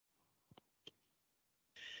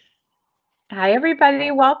Hi,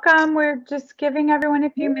 everybody. Welcome. We're just giving everyone a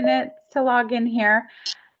few minutes to log in here.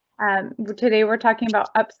 Today, we're talking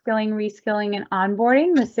about upskilling, reskilling, and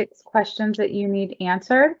onboarding, the 6 questions that you need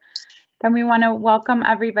answered. Then we want to welcome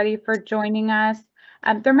everybody for joining us.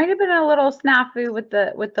 There might have been a little snafu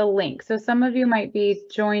with the link. So some of you might be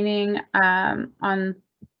joining on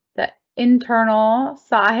the internal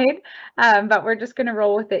side, but we're just going to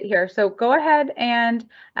roll with it here. So go ahead and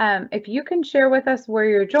if you can share with us where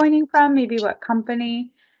you're joining from, maybe what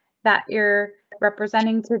company that you're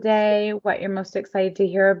representing today, what you're most excited to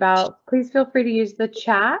hear about, please feel free to use the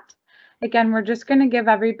chat. Again, we're just going to give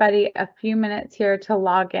everybody a few minutes here to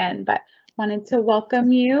log in, but wanted to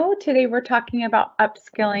welcome you. Today we're talking about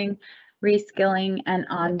upskilling, reskilling, and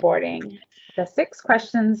onboarding, the 6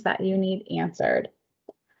 questions that you need answered.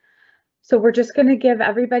 So we're just going to give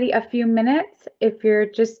everybody a few minutes. If you're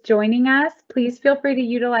just joining us, please feel free to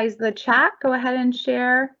utilize the chat. Go ahead and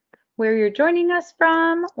share where you're joining us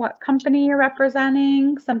from, what company you're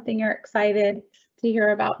representing, something you're excited to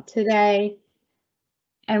hear about today.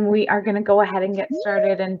 And we are going to go ahead and get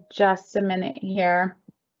started in just a minute here.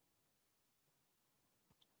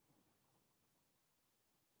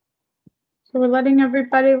 So we're letting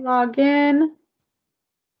everybody log in.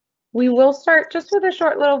 We will start just with a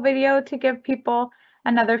short little video to give people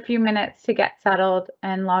another few minutes to get settled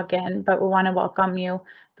and log in, but we want to welcome you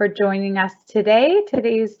for joining us today.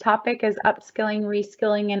 Today's topic is upskilling,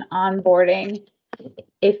 reskilling, and onboarding.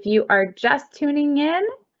 If you are just tuning in,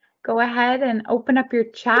 go ahead and open up your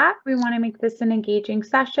chat. We want to make this an engaging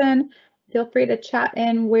session. Feel free to chat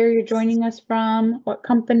in where you're joining us from, what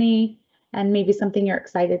company, and maybe something you're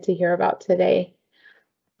excited to hear about today.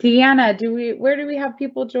 Deanna, where do we have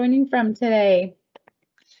people joining from today?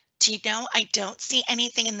 Do you know, I don't see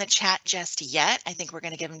anything in the chat just yet. I think we're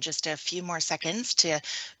going to give them just a few more seconds to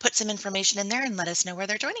put some information in there and let us know where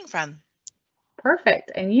they're joining from.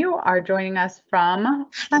 Perfect. And you are joining us from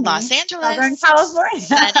Los Angeles, Southern California.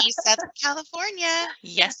 Sunny Southern California.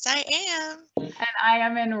 Yes, I am. And I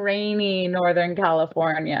am in rainy Northern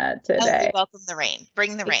California today. Oh, we welcome the rain.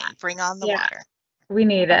 Bring the rain. Bring on the water. We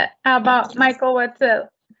need it. How about Michael? What's it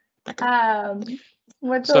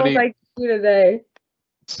like for you today?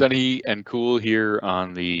 Sunny and cool here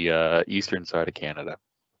on the eastern side of Canada.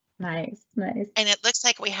 Nice, nice. And it looks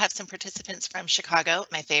like we have some participants from Chicago,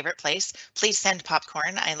 my favorite place. Please send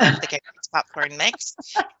popcorn. I love the Gary's popcorn mix.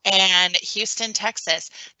 And Houston,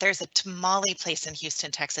 Texas. There's a tamale place in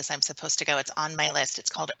Houston, Texas. I'm supposed to go. It's on my list.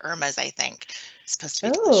 It's called Irma's, I think. It's supposed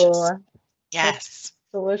to be delicious. Yes.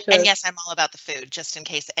 Delicious. And yes, I'm all about the food, just in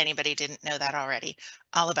case anybody didn't know that already.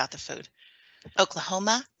 All about the food.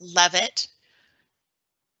 Oklahoma, love it.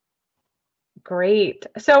 Great.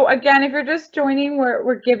 So again, if you're just joining,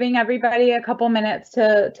 we're giving everybody a couple minutes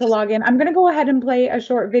to log in. I'm going to go ahead and play a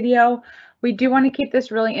short video. We do want to keep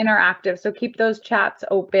this really interactive, so keep those chats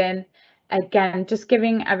open. Again, just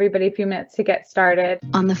giving everybody a few minutes to get started.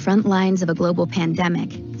 On the front lines of a global pandemic,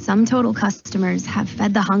 Sum Total customers have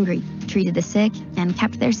fed the hungry, treated the sick, and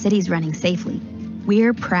kept their cities running safely.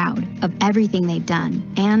 We're proud of everything they've done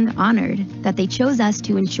and honored that they chose us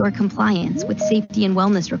to ensure compliance with safety and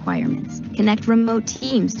wellness requirements, connect remote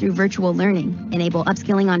teams through virtual learning, enable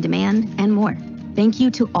upskilling on demand, and more. Thank you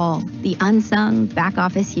to all the unsung back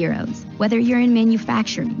office heroes, whether you're in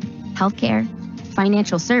manufacturing, healthcare,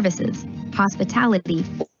 financial services, hospitality,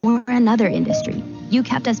 or another industry. You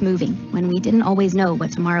kept us moving when we didn't always know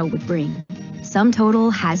what tomorrow would bring. Sum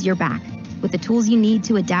Total has your back, with the tools you need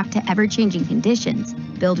to adapt to ever-changing conditions,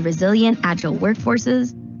 build resilient, agile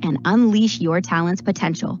workforces, and unleash your talent's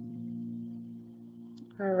potential.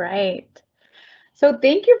 All right. So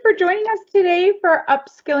thank you for joining us today for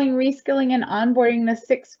upskilling, reskilling, and onboarding, the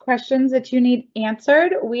 6 questions that you need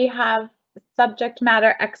answered. We have subject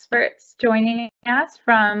matter experts joining us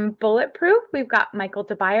from Bulletproof. We've got Michael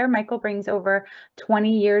DeBuyer. Michael brings over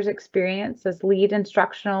 20 years experience as lead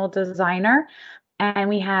instructional designer. And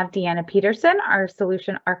we have Deanna Peterson, our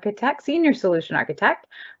solution architect, senior solution architect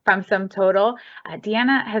from Sum Total.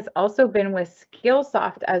 Deanna has also been with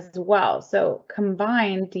Skillsoft as well. So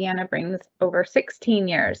combined, Deanna brings over 16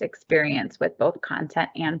 years experience with both content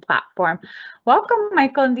and platform. Welcome,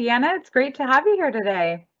 Michael and Deanna. It's great to have you here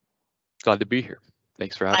today. Glad to be here.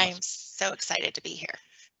 Thanks for having us. I'm so excited to be here.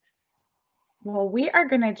 Well, we are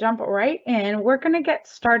going to jump right in. We're going to get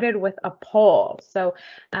started with a poll. So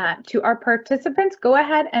to our participants, go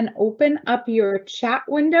ahead and open up your chat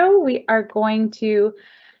window. We are going to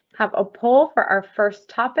have a poll for our first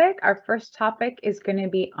topic. Our first topic is going to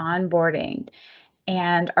be onboarding.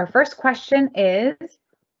 And our first question is,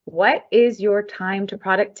 what is your time to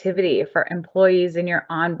productivity for employees in your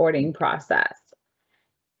onboarding process?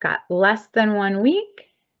 got less than 1 week,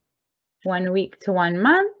 1 week to 1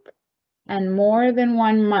 month, and more than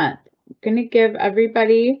 1 month. I'm going to give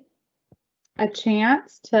everybody a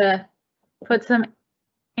chance to put some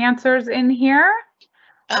answers in here.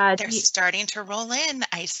 Oh, they're starting to roll in.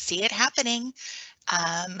 I see it happening.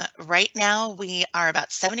 Right now, we are about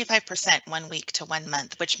 75% 1 week to 1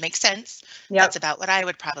 month, which makes sense. Yep. That's about what I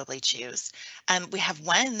would probably choose. We have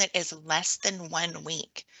one that is less than 1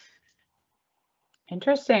 week.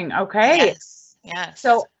 Interesting. Okay. Yes. Yes.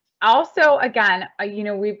 So also, again,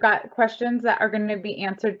 we've got questions that are going to be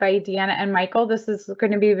answered by Deanna and Michael. This is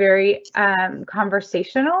going to be very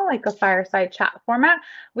conversational, like a fireside chat format.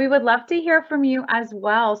 We would love to hear from you as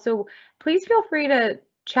well. So please feel free to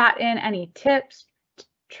chat in any tips,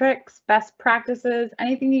 tricks, best practices,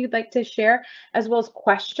 anything you'd like to share, as well as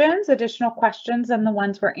questions, additional questions than the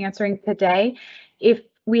ones we're answering today. If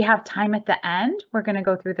we have time at the end, we're going to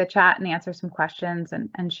go through the chat and answer some questions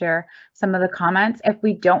and share some of the comments. If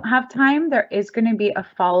we don't have time, there is going to be a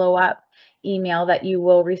follow-up email that you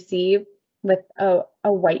will receive with a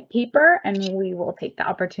white paper, and we will take the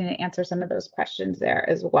opportunity to answer some of those questions there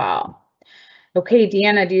as well. Okay,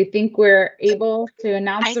 Deanna, do you think we're able to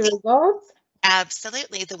announce the results?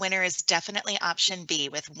 Absolutely. The winner is definitely option B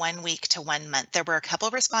with 1 week to 1 month. There were a couple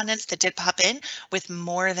of respondents that did pop in with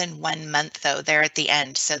more than 1 month, though, there at the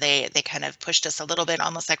end. So they kind of pushed us a little bit,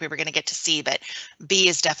 almost like we were going to get to C, but B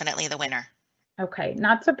is definitely the winner. Okay,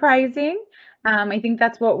 not surprising. I think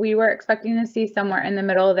that's what we were expecting to see, somewhere in the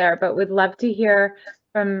middle there, but would love to hear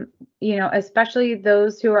from, especially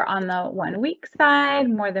those who are on the 1 week side,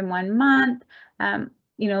 more than 1 month.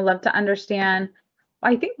 Love to understand.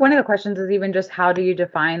 I think one of the questions is even just how do you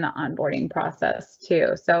define the onboarding process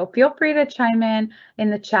too? So feel free to chime in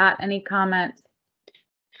the chat, any comments.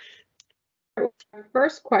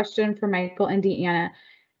 First question for Michael and Deanna.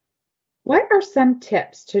 What are some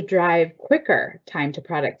tips to drive quicker time to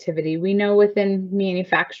productivity? We know within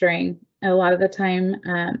manufacturing, a lot of the time,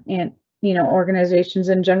 and organizations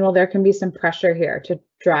in general, there can be some pressure here to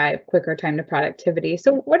drive quicker time to productivity.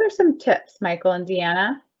 So what are some tips, Michael and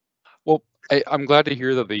Deanna? Well, I'm glad to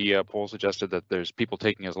hear that the poll suggested that there's people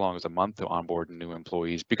taking as long as a month to onboard new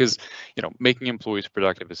employees, because making employees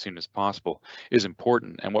productive as soon as possible is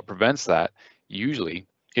important. And what prevents that usually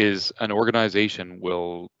is an organization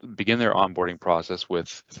will begin their onboarding process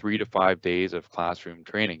with 3 to 5 days of classroom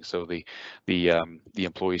training. So the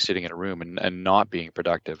employee sitting in a room and not being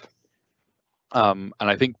productive. And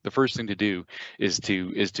I think the first thing to do is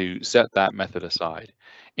to set that method aside,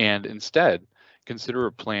 and instead consider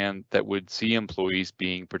a plan that would see employees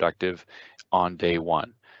being productive on day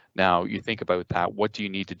one. Now, you think about that. What do you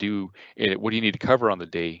need to do? What do you need to cover on the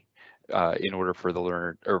day in order for the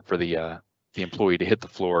learner or for the employee to hit the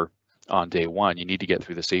floor on day one? You need to get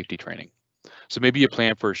through the safety training. So maybe you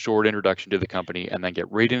plan for a short introduction to the company and then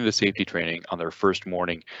get right into the safety training on their first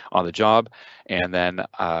morning on the job. And then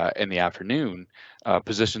in the afternoon,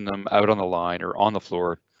 position them out on the line or on the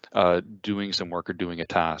floor doing some work or doing a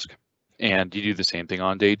task. And you do the same thing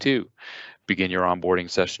on day two. Begin your onboarding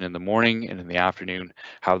session in the morning, and in the afternoon,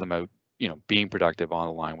 have them out, being productive on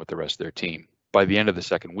the line with the rest of their team. By the end of the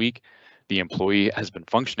second week, the employee has been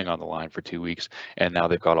functioning on the line for 2 weeks, and now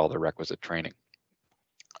they've got all the requisite training.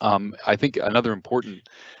 I think another important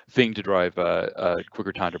thing to drive a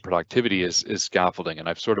quicker time to productivity is scaffolding, and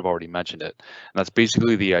I've sort of already mentioned it. And that's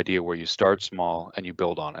basically the idea where you start small and you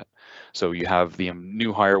build on it. So you have the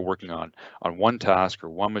new hire working on one task or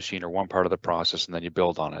one machine or one part of the process, and then you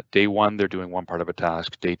build on it. Day one, they're doing one part of a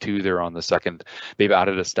task. Day two, they're on the second. They've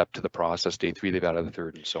added a step to the process. Day three, they've added a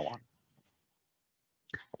third, and so on.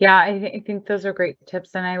 Yeah, I think those are great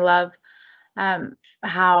tips, and I love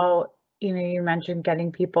how you mentioned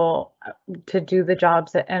getting people to do the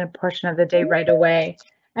jobs in a portion of the day right away.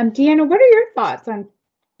 Deanna, what are your thoughts on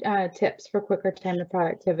tips for quicker time to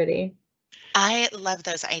productivity? I love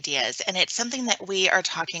those ideas, and it's something that we are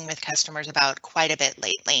talking with customers about quite a bit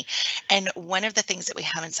lately. And one of the things that we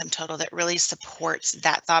have in SumTotal that really supports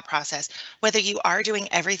that thought process, whether you are doing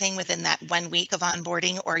everything within that 1 week of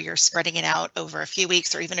onboarding or you're spreading it out over a few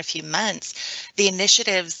weeks or even a few months, the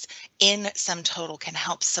initiatives in SumTotal can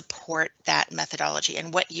help support that methodology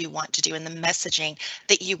and what you want to do and the messaging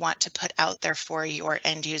that you want to put out there for your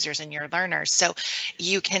end users and your learners. So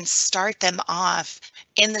you can start them off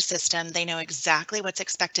in the system. They know exactly what's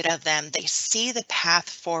expected of them. They see the path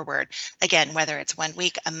forward, again, whether it's 1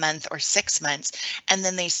 week, a month, or 6 months, and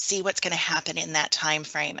then they see what's going to happen in that time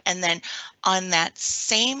frame. And then on that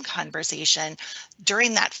same conversation,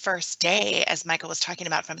 during that first day, as Michael was talking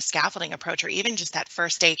about from a scaffolding approach, or even just that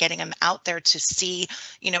first day getting them them out there to see,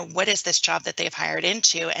 what is this job that they've hired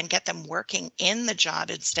into, and get them working in the job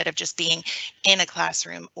instead of just being in a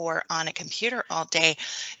classroom or on a computer all day.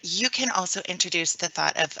 You can also introduce the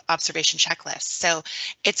thought of observation checklists. So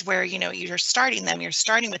it's where, you're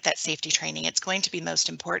starting with that safety training. It's going to be most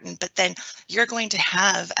important, but then you're going to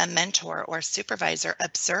have a mentor or supervisor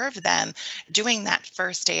observe them doing that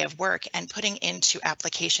first day of work and putting into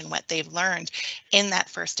application what they've learned in that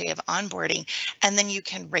first day of onboarding. And then you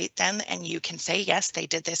can rate them and you can say, yes, they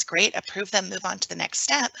did this great, approve them, move on to the next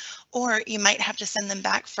step. Or you might have to send them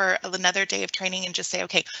back for another day of training and just say,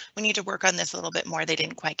 okay, we need to work on this a little bit more. They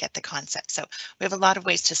didn't quite get the concept. So we have a lot of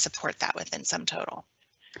ways to support that within SumTotal.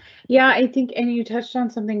 Yeah, I think, and you touched on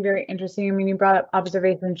something very interesting. I mean, you brought up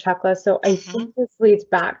observation checklist. So I think this leads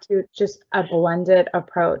back to just a blended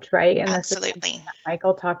approach, right? And absolutely, that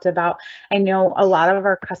Michael talked about. I know a lot of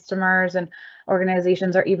our customers and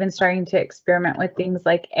organizations are even starting to experiment with things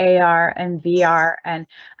like AR and VR, and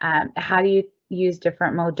how do you use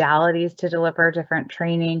different modalities to deliver different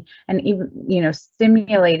training, and even,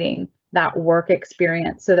 stimulating that work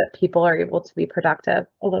experience so that people are able to be productive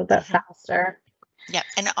a little bit faster. Yeah,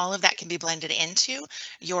 and all of that can be blended into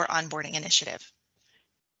your onboarding initiative.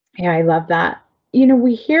 Yeah, I love that.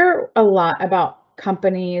 We hear a lot about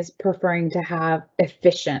companies preferring to have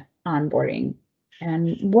efficient onboarding.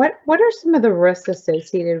 And what are some of the risks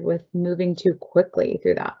associated with moving too quickly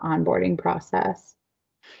through that onboarding process?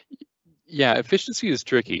 Yeah, efficiency is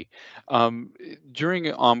tricky. During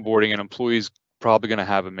onboarding, an employee is probably going to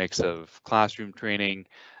have a mix of classroom training,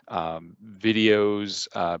 videos,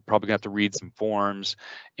 probably gonna have to read some forms,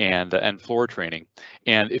 and floor training.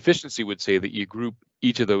 And efficiency would say that you group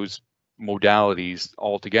each of those modalities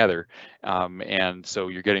all together, and so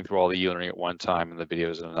you're getting through all the e-learning at one time and the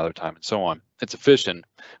videos at another time and so on. It's efficient,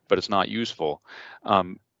 but it's not useful.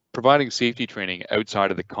 Providing safety training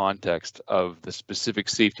outside of the context of the specific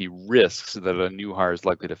safety risks that a new hire is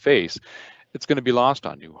likely to face, it's going to be lost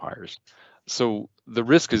on new hires. So the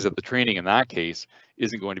risk is that the training in that case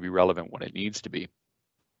isn't going to be relevant when it needs to be.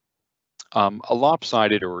 A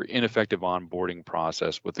lopsided or ineffective onboarding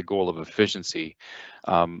process with the goal of efficiency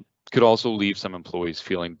could also leave some employees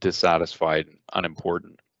feeling dissatisfied and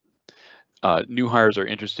unimportant. New hires are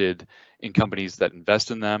interested in companies that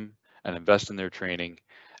invest in them and invest in their training.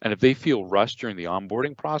 And if they feel rushed during the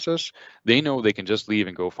onboarding process, they know they can just leave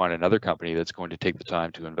and go find another company that's going to take the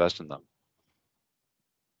time to invest in them.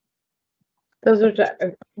 Those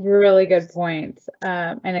are really good points.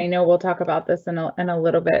 And I know we'll talk about this in a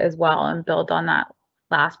little bit as well and build on that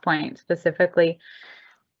last point specifically.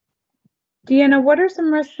 Deanna, what are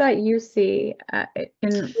some risks that you see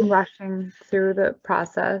in rushing through the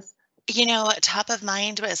process? Top of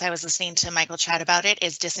mind as I was listening to Michael chat about it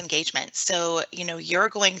is disengagement. So, you're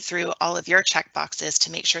going through all of your check boxes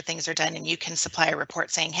to make sure things are done, and you can supply a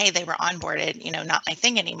report saying, hey, they were onboarded, not my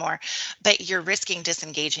thing anymore, but you're risking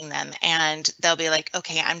disengaging them. And they'll be like,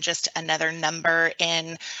 okay, I'm just another number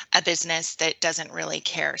in a business that doesn't really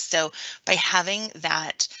care. So by having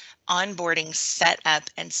that onboarding set up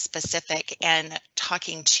and specific and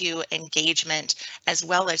talking to engagement as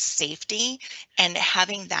well as safety, and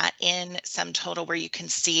having that in SumTotal where you can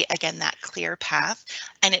see again that clear path,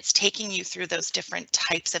 and it's taking you through those different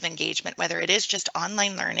types of engagement, whether it is just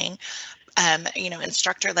online learning,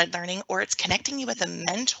 instructor-led learning, or it's connecting you with a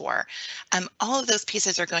mentor. All of those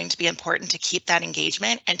pieces are going to be important to keep that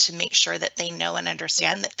engagement and to make sure that they know and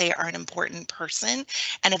understand that they are an important person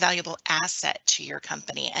and a valuable asset to your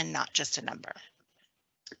company and not just a number.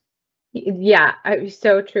 Yeah,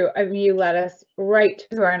 so true. You led us right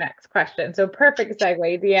to our next question. So perfect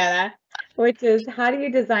segue, Deanna, which is, how do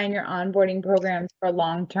you design your onboarding programs for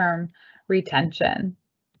long-term retention?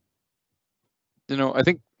 I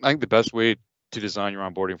think the best way to design your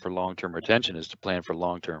onboarding for long-term retention is to plan for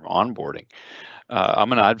long-term onboarding.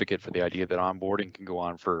 I'm an advocate for the idea that onboarding can go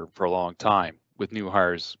on for a long time, with new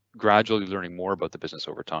hires gradually learning more about the business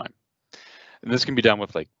over time. And this can be done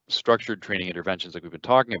with like structured training interventions like we've been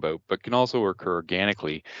talking about, but can also occur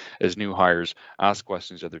organically as new hires ask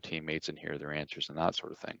questions of their teammates and hear their answers and that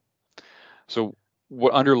sort of thing. So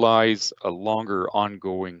what underlies a longer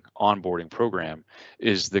ongoing onboarding program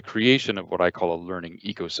is the creation of what I call a learning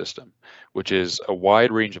ecosystem, which is a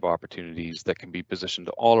wide range of opportunities that can be positioned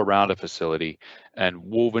all around a facility and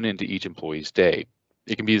woven into each employee's day.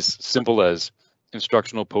 It can be as simple as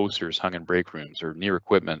instructional posters hung in break rooms or near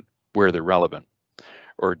equipment where they're relevant,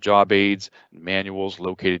 or job aids and manuals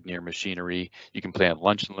located near machinery. You can plan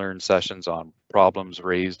lunch and learn sessions on problems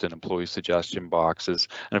raised in employee suggestion boxes.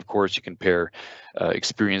 And of course, you can pair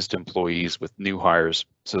experienced employees with new hires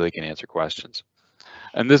so they can answer questions.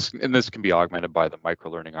 And this can be augmented by the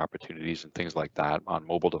micro-learning opportunities and things like that on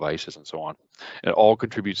mobile devices and so on. It all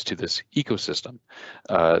contributes to this ecosystem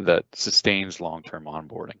that sustains long-term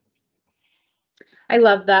onboarding. I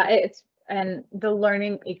love that. And the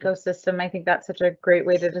learning ecosystem, I think that's such a great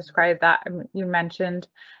way to describe that. You mentioned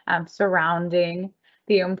surrounding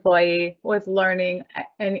the employee with learning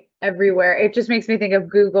and everywhere. It just makes me think of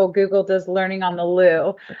Google. Google does learning on the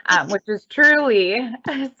loo, which is truly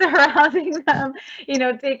surrounding them,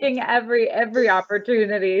 taking every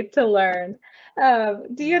opportunity to learn.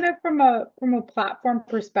 Deanna, from a platform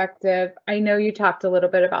perspective, I know you talked a little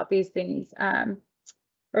bit about these things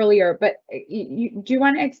earlier, but do you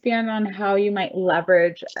want to expand on how you might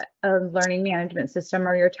leverage a learning management system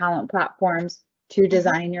or your talent platforms to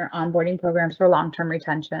design your onboarding programs for long-term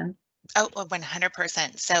retention? Oh,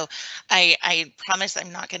 100%. So I promise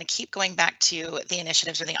I'm not going to keep going back to the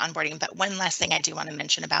initiatives or the onboarding, but one last thing I do want to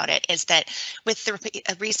mention about it is that with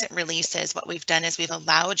the recent releases, what we've done is we've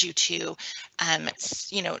allowed you to,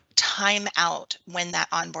 time out when that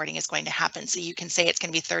onboarding is going to happen. So you can say it's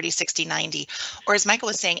going to be 30, 60, 90, or as Michael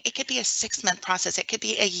was saying, it could be a 6-month process. It could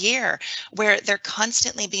be a year where they're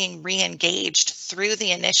constantly being re-engaged through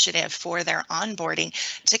the initiative for their onboarding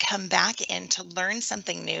to come back in to learn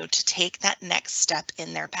something new, to take that next step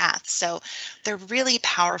in their path. So they're really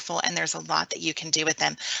powerful and there's a lot that you can do with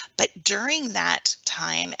them. But during that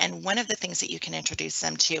time, and one of the things that you can introduce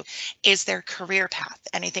them to is their career path.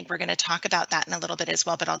 And I think we're going to talk about that in a little bit as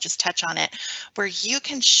well, but I'll just touch on it, where you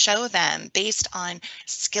can show them based on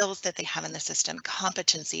skills that they have in the system,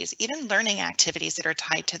 competencies, even learning activities that are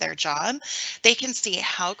tied to their job. They can see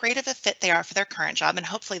how great of a fit they are for their current job, and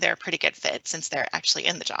hopefully they're a pretty good fit since they're actually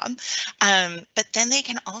in the job. But then they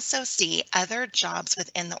can also see other jobs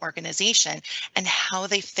within the organization and how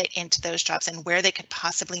they fit into those jobs and where they could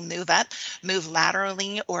possibly move up, move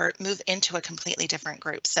laterally, or move into a completely different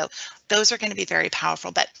group. So those are going to be very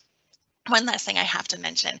powerful. But one last thing I have to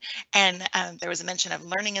mention, and there was a mention of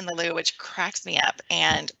learning in the loo, which cracks me up,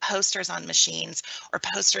 and posters on machines or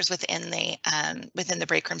posters within the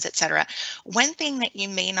break rooms, etc. One thing that you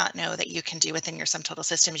may not know that you can do within your SumTotal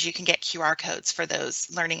system is you can get QR codes for those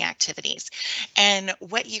learning activities. And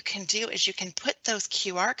what you can do is you can put those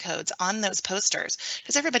QR codes on those posters,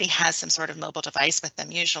 because everybody has some sort of mobile device with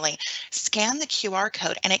them usually. Scan the QR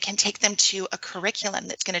code and it can take them to a curriculum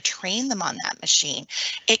that's going to train them on that machine.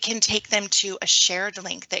 It can take them to a shared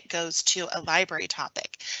link that goes to a library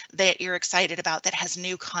topic that you're excited about that has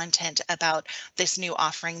new content about this new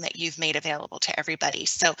offering that you've made available to everybody.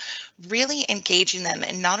 So really engaging them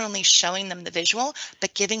and not only showing them the visual,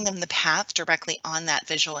 but giving them the path directly on that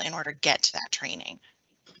visual in order to get to that training.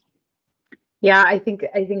 Yeah, I think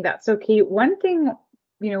that's so key. One thing,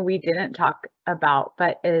 we didn't talk about,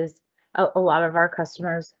 but is a lot of our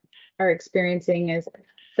customers are experiencing is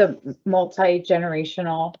the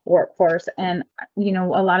multi-generational workforce. And, a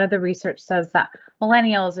lot of the research says that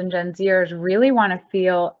millennials and Gen Zers really want to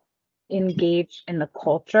feel engaged in the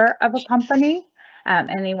culture of a company,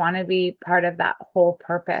 and they want to be part of that whole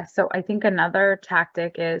purpose. So I think another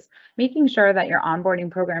tactic is making sure that your onboarding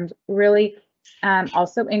programs really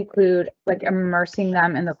also include like immersing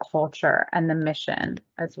them in the culture and the mission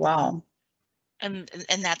as well. And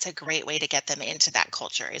that's a great way to get them into that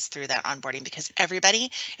culture, is through that onboarding, because everybody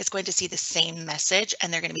is going to see the same message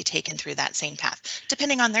and they're going to be taken through that same path,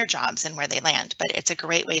 depending on their jobs and where they land. But it's a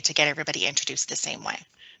great way to get everybody introduced the same way.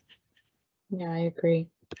 Yeah, I agree.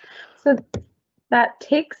 So that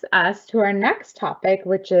takes us to our next topic,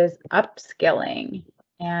 which is upskilling.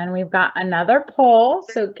 And we've got another poll,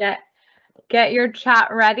 so get your chat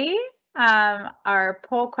ready. Our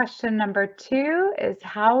poll question number 2 is,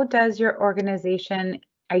 how does your organization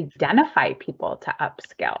identify people to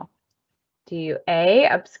upskill? Do you A,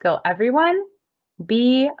 upskill everyone,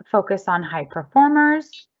 B, focus on high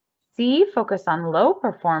performers, C, focus on low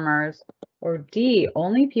performers, or D,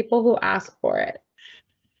 only people who ask for it?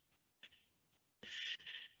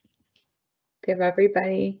 Give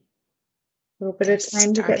everybody a little bit of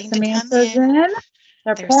time to get some answers in.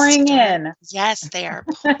 They're pouring in. Yes, they are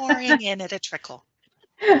pouring in at a trickle.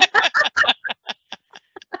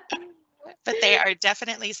 But they are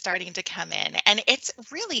definitely starting to come in. And it's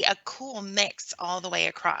really a cool mix all the way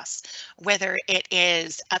across, whether it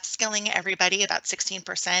is upskilling everybody, about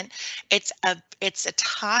 16%. It's a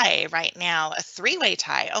tie right now, a 3-way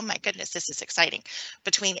tie. Oh my goodness, this is exciting,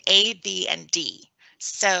 between A, B, and D.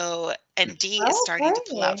 So, and D is starting to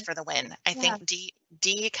pull out for the win. I think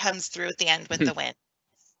D comes through at the end with the win.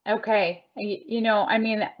 Okay.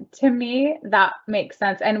 To me, that makes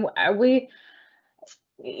sense. And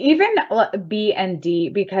even B and D,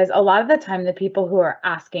 because a lot of the time the people who are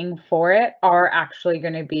asking for it are actually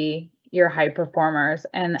going to be your high performers.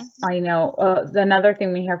 And I know another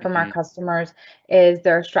thing we hear from our customers is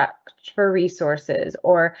they're strapped for resources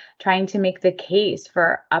or trying to make the case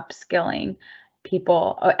for upskilling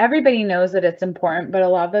people. Everybody knows that it's important, but a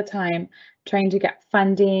lot of the time trying to get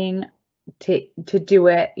funding to do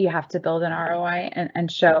it, you have to build an ROI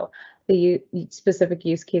and show the specific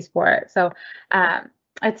use case for it. So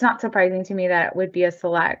it's not surprising to me that it would be a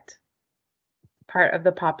select part of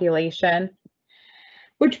the population.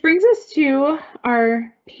 Which brings us to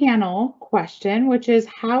our panel question, which is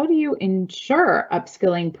how do you ensure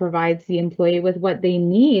upskilling provides the employee with what they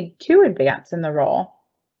need to advance in the role?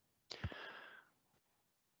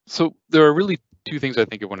 So there are really two things I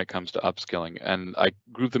think of when it comes to upskilling, and I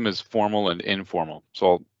group them as formal and informal.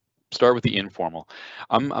 So I'll start with the informal.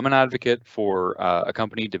 I'm an advocate for a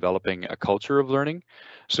company developing a culture of learning.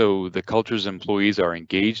 So the culture's employees are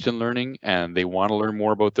engaged in learning and they want to learn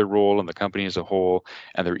more about their role and the company as a whole,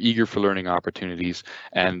 and they're eager for learning opportunities.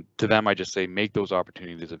 And to them, I just say, make those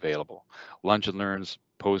opportunities available. Lunch and learns,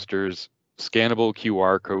 posters, scannable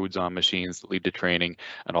QR codes on machines that lead to training,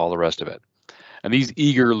 and all the rest of it. And these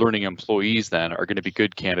eager learning employees then are going to be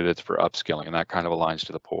good candidates for upskilling, and that kind of aligns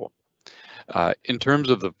to the poll. In terms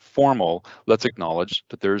of the formal, let's acknowledge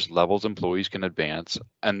that there's levels employees can advance,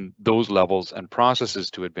 and those levels and processes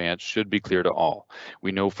to advance should be clear to all.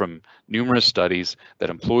 We know from numerous studies that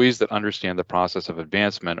employees that understand the process of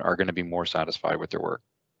advancement are going to be more satisfied with their work.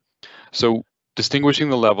 So distinguishing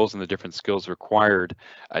the levels and the different skills required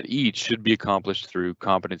at each should be accomplished through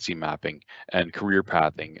competency mapping and career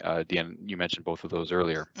pathing. Deanne, you mentioned both of those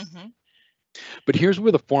earlier. But here's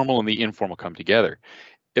where the formal and the informal come together.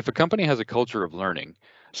 If a company has a culture of learning,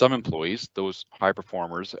 some employees, those high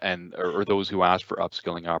performers or those who ask for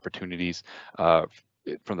upskilling opportunities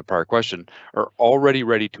from the prior question, are already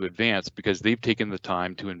ready to advance because they've taken the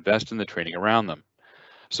time to invest in the training around them.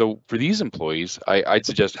 So for these employees, I'd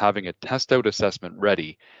suggest having a test out assessment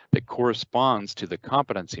ready that corresponds to the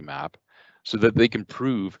competency map so that they can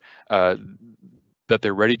prove that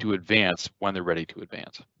they're ready to advance when they're ready to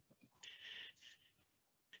advance.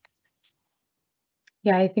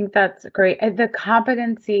 Yeah, I think that's great. The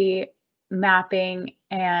competency mapping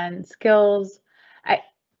and skills,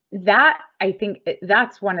 I think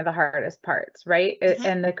that's one of the hardest parts, right?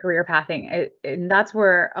 And the career pathing, and that's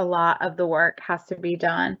where a lot of the work has to be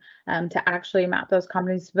done to actually map those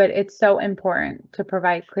competencies. But it's so important to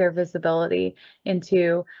provide clear visibility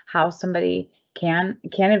into how somebody can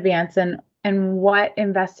advance and what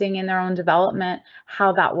investing in their own development,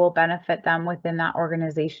 how that will benefit them within that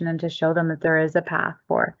organization, and to show them that there is a path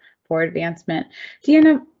for advancement.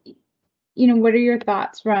 Deanna, what are your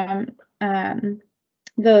thoughts from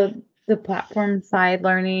the platform side,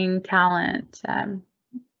 learning, talent?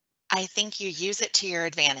 I think you use it to your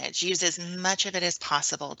advantage. Use as much of it as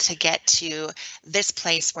possible to get to this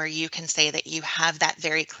place where you can say that you have that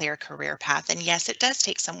very clear career path. And yes, it does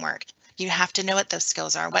take some work. You have to know what those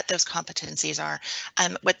skills are, what those competencies are,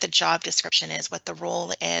 what the job description is, what the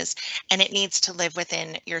role is, and it needs to live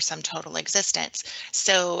within your sum total existence.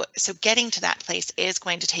 So getting to that place is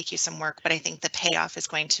going to take you some work, but I think the payoff is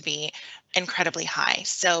going to be incredibly high.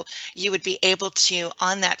 So you would be able to,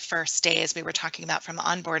 on that first day, as we were talking about from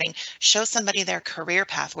onboarding, show somebody their career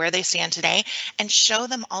path, where they stand today, and show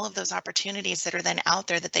them all of those opportunities that are then out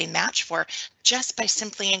there that they match for, just by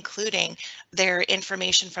simply including their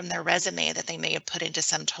information from their resume that they may have put into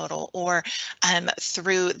sum total, or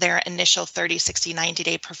through their initial 30, 60,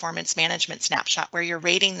 90-day performance management snapshot, where you're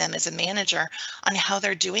rating them as a manager on how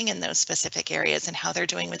they're doing in those specific areas and how they're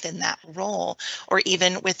doing within that role, or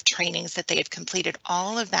even with trainings that they've completed.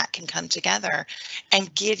 All of that can come together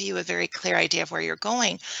and give you a very clear idea of where you're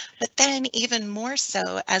going. But then even more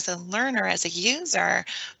so as a learner, as a user,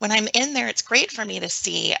 when I'm in there, it's great for me to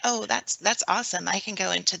see, oh, that's awesome. I can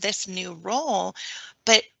go into this new role,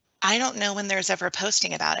 but I don't know when there's ever a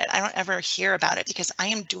posting about it. I don't ever hear about it because I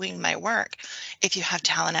am doing my work. If you have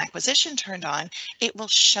talent acquisition turned on, it will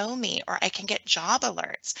show me, or I can get job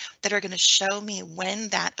alerts that are going to show me when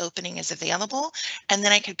that opening is available. And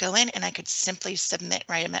then I could go in and I could simply submit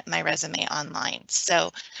my resume online.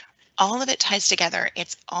 So all of it ties together.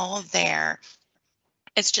 It's all there.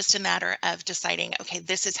 It's just a matter of deciding, okay,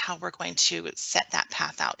 this is how we're going to set that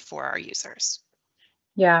path out for our users.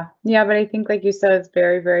 Yeah, but I think, like you said, it's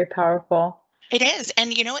very, very powerful. It is.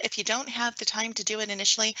 And, if you don't have the time to do it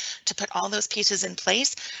initially, to put all those pieces in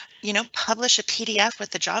place, publish a PDF with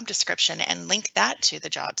the job description and link that to the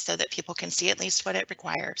job so that people can see at least what it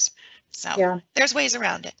requires. So there's ways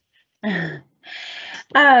around it.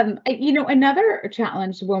 Another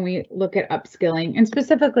challenge when we look at upskilling, and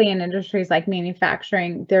specifically in industries like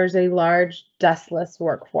manufacturing, there's a large dustless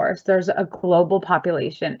workforce. There's a global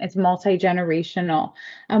population. It's multi-generational.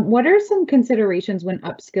 What are some considerations when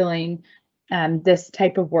upskilling this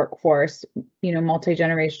type of workforce,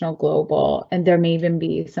 multi-generational, global, and there may even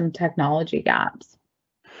be some technology gaps?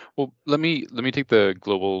 Well, let me take the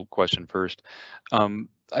global question first.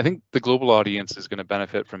 I think the global audience is going to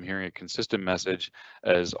benefit from hearing a consistent message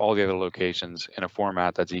as all the other locations in a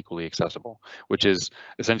format that's equally accessible, which is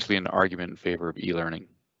essentially an argument in favor of e-learning.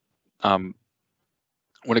 When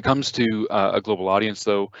it comes to a global audience,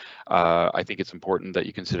 though, I think it's important that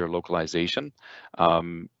you consider localization.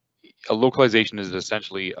 A localization is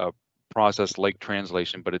essentially a process like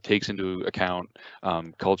translation, but it takes into account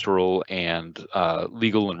cultural and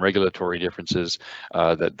legal and regulatory differences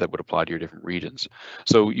that would apply to your different regions.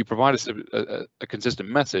 So you provide a consistent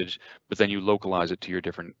message, but then you localize it to your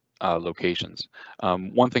different locations.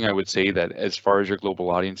 One thing I would say that as far as your global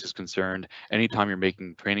audience is concerned, anytime you're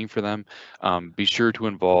making training for them, be sure to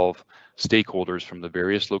involve stakeholders from the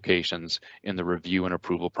various locations in the review and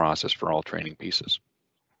approval process for all training pieces.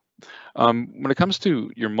 When it comes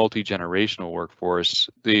to your multi-generational workforce,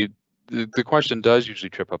 the question does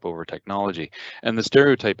usually trip up over technology, and the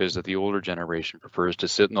stereotype is that the older generation prefers to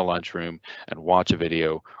sit in the lunchroom and watch a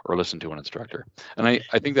video or listen to an instructor. And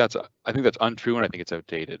I think that's untrue, and I think it's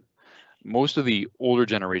outdated. Most of the older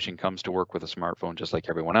generation comes to work with a smartphone just like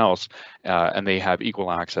everyone else, and they have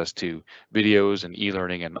equal access to videos and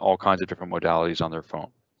e-learning and all kinds of different modalities on their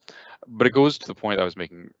phone. But it goes to the point I was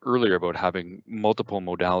making earlier about having multiple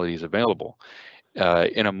modalities available.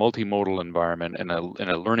 In a multimodal environment, in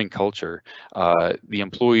a learning culture, the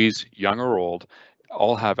employees, young or old,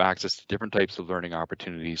 all have access to different types of learning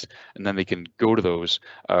opportunities, and then they can go to those,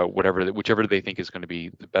 whichever they think is going to be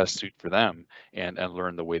the best suit for them, and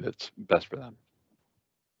learn the way that's best for them.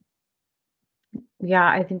 Yeah,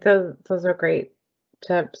 I think those are great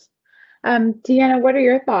tips. Deanna, what are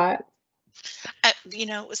your thoughts?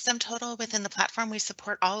 Sum total within the platform, we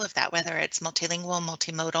support all of that, whether it's multilingual,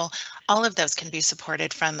 multimodal, all of those can be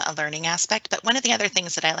supported from a learning aspect. But one of the other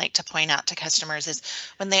things that I like to point out to customers is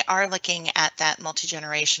when they are looking at that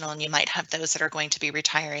multi-generational, and you might have those that are going to be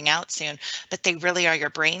retiring out soon, but they really are your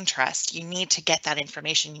brain trust. You need to get that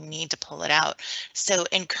information. You need to pull it out. So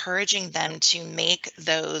encouraging them to make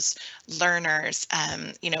those learners,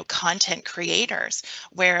 content creators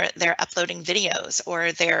where they're uploading videos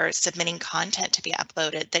or they're submitting content to be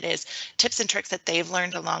uploaded that is tips and tricks that they've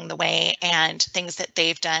learned along the way and things that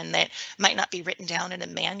they've done that might not be written down in a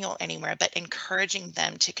manual anywhere, but encouraging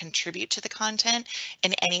them to contribute to the content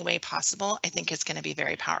in any way possible, I think is going to be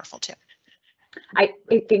very powerful too. I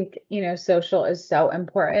think, social is so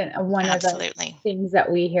important. And one Absolutely. of the things that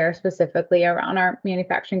we hear specifically around our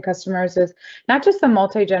manufacturing customers is not just the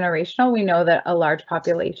multi-generational. We know that a large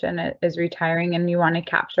population is retiring and you want to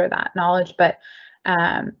capture that knowledge, but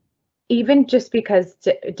even just because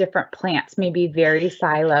different plants may be very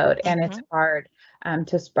siloed and it's hard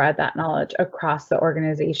to spread that knowledge across the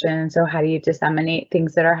organization. And so how do you disseminate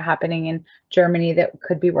things that are happening in Germany that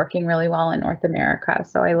could be working really well in North America?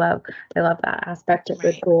 So I love that aspect of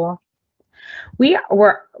the tool.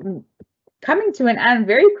 We're coming to an end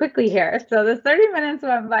very quickly here. So the 30 minutes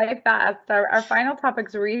went by fast. Our final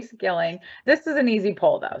topic's reskilling. This is an easy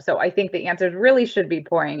poll though. So I think the answers really should be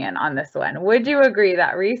pouring in on this one. Would you agree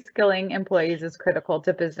that reskilling employees is critical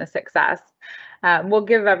to business success? We'll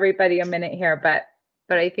give everybody a minute here, but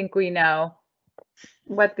I think we know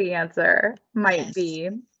what the answer might be.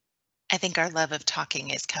 I think our love of talking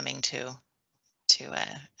is coming to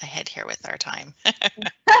a head here with our time.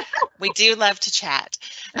 We do love to chat.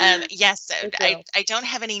 Yes, I don't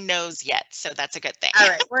have any no's yet, so that's a good thing. All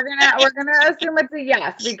right, we're gonna assume it's a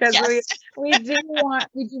yes because yes. we do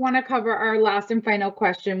want to cover our last and final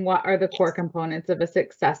question. What are the core components of a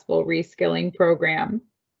successful reskilling program?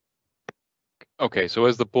 Okay, so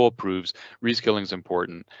as the poll proves, reskilling is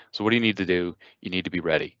important. So what do you need to do? You need to be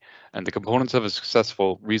ready. And the components of a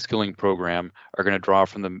successful reskilling program are going to draw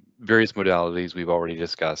from the various modalities we've already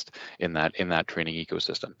discussed in that training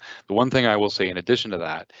ecosystem. The one thing I will say in addition to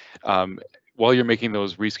that, while you're making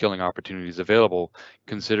those reskilling opportunities available,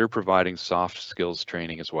 consider providing soft skills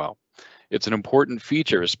training as well. It's an important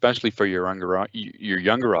feature, especially for your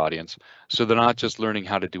younger audience, so they're not just learning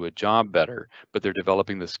how to do a job better, but they're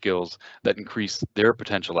developing the skills that increase their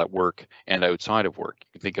potential at work and outside of work.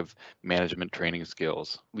 You can think of management training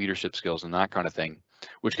skills, leadership skills, and that kind of thing,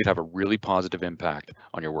 which could have a really positive impact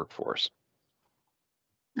on your workforce.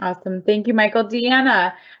 Awesome. Thank you, Michael.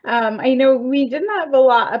 Deanna, I know we didn't have a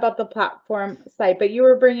lot about the platform site, but you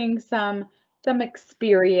were bringing some some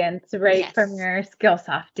experience, right, from Yes. your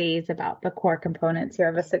Skillsoft days about the core components here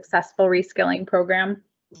of a successful reskilling program.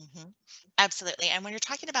 Absolutely. And when you're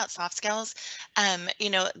talking about soft skills,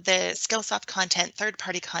 the Skillsoft content,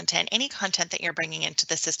 third-party content, any content that you're bringing into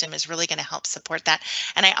the system is really going to help support that.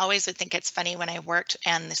 And I always would think it's funny when I worked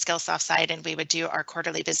on the Skillsoft side and we would do our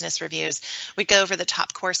quarterly business reviews, we'd go over the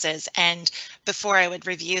top courses. And before I would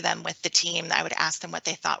review them with the team, I would ask them what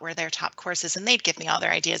they thought were their top courses, and they'd give me all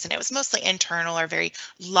their ideas. And it was mostly internal or very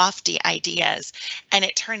lofty ideas. And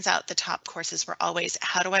it turns out the top courses were always,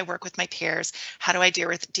 how do I work with my peers? How do I deal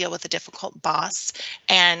with a difficult boss?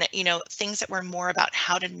 And things that were more about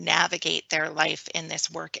how to navigate their life in this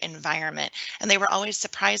work environment. And they were always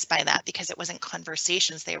surprised by that because it wasn't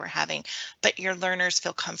conversations they were having, but your learners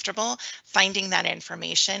feel comfortable finding that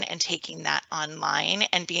information and taking that online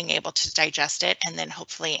and being able to digest it and then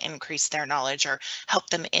hopefully increase their knowledge or help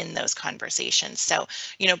them in those conversations. So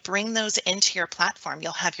bring those into your platform.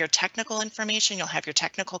 You'll have your technical information, you'll have your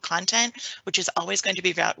technical content, which is always going to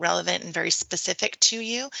be relevant and very specific to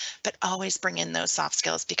you, but always bring in those soft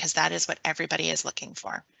skills because that is what everybody is looking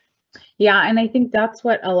for. Yeah, and I think that's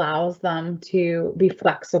what allows them to be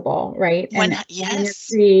flexible, right? And yes. when you're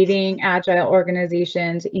creating agile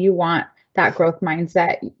organizations, you want that growth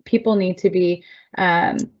mindset. People need to be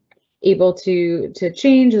able to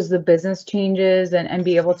change as the business changes and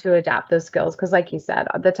be able to adapt those skills. Because like you said,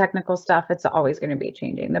 the technical stuff, it's always going to be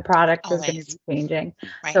changing. The product is going to be changing.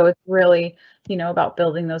 Right. So it's really, about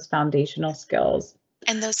building those foundational skills.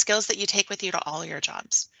 And those skills that you take with you to all your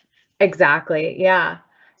jobs. Exactly. Yeah.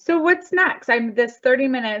 So what's next? This 30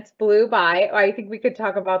 minutes blew by. I think we could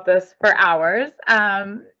talk about this for hours.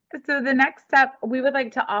 So the next step, we would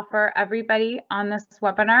like to offer everybody on this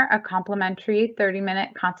webinar a complimentary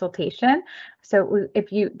 30-minute consultation. So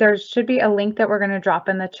there should be a link that we're going to drop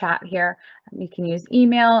in the chat here. You can use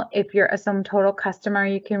email. If you're a Sum Total customer,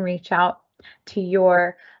 you can reach out to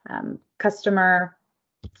your customer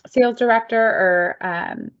sales director or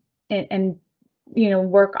and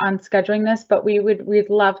work on scheduling this, but we'd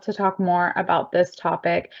love to talk more about this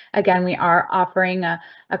topic. Again, we are offering a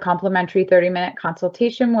complimentary 30-minute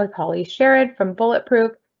consultation with Holly Sherrod from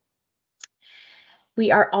Bulletproof.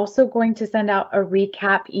 We are also going to send out a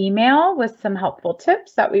recap email with some helpful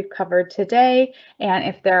tips that we've covered today. And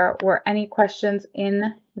if there were any questions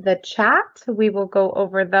in the chat, we will go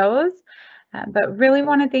over those. But really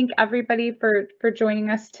want to thank everybody for joining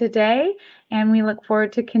us today, and we look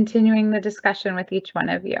forward to continuing the discussion with each one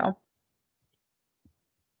of you.